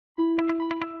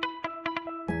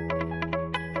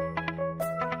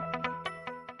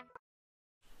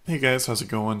Hey guys, how's it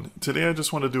going? Today I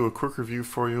just want to do a quick review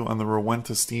for you on the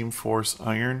Rowenta SteamForce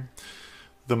iron.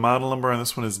 The model number on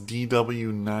this one is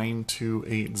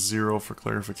DW9280 for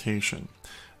clarification.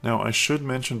 Now I should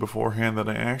mention beforehand that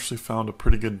I actually found a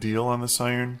pretty good deal on this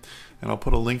iron, and I'll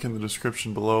put a link in the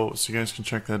description below so you guys can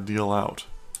check that deal out.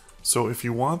 So if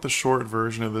you want the short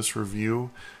version of this review,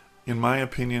 in my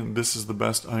opinion this is the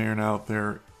best iron out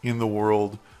there in the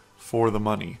world for the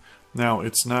money. Now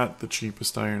it's not the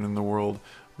cheapest iron in the world.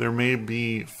 There may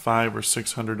be $500 or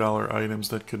 $600 items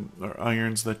that or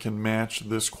irons that can match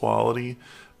this quality,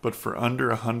 but for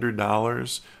under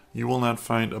 $100, you will not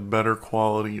find a better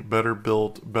quality, better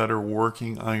built, better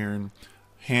working iron.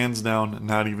 Hands down,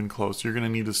 not even close. You're going to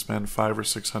need to spend $500 or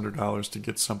 $600 to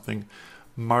get something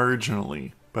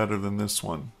marginally better than this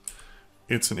one.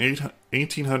 It's an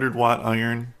 1800 watt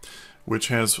iron, which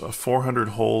has 400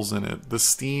 holes in it. The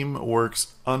steam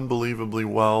works unbelievably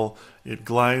well. It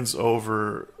glides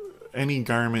over any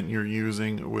garment you're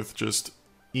using with just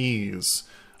ease.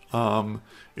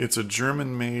 It's a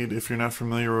German made. If you're not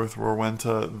familiar with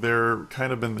Rowenta, they're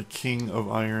kind of been the king of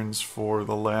irons for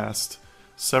the last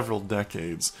several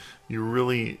decades. You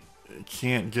really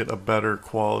can't get a better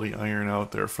quality iron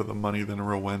out there for the money than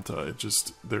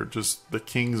Rowenta. They're just the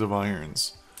kings of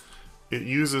irons. It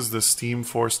uses the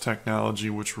SteamForce technology,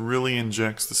 which really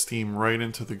injects the steam right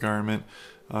into the garment.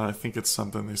 I think it's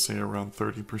something they say around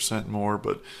 30% more,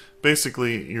 but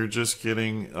basically you're just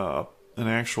getting an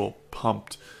actual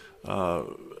pumped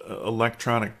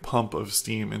electronic pump of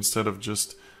steam instead of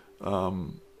just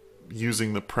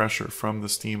using the pressure from the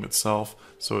steam itself,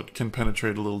 so it can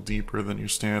penetrate a little deeper than your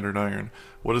standard iron.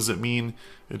 What does it mean?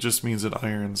 It just means it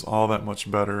irons all that much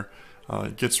better.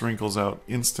 It gets wrinkles out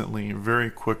instantly, very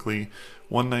quickly.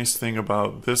 One nice thing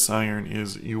about this iron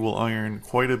is you will iron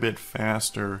quite a bit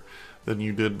faster than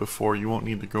you did before. You won't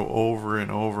need to go over and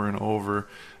over and over,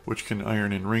 which can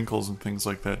iron in wrinkles and things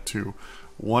like that too.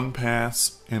 One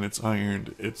pass and it's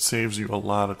ironed. It saves you a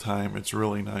lot of time. It's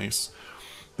really nice.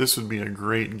 This would be a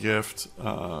great gift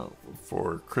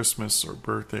for Christmas or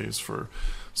birthdays for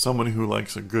someone who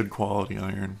likes a good quality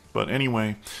iron. But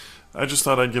anyway, I just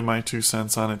thought I'd give my 2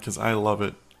 cents on it because I love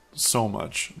it so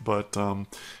much. But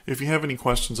if you have any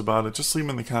questions about it, just leave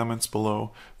them in the comments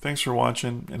below. Thanks for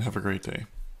watching and have a great day.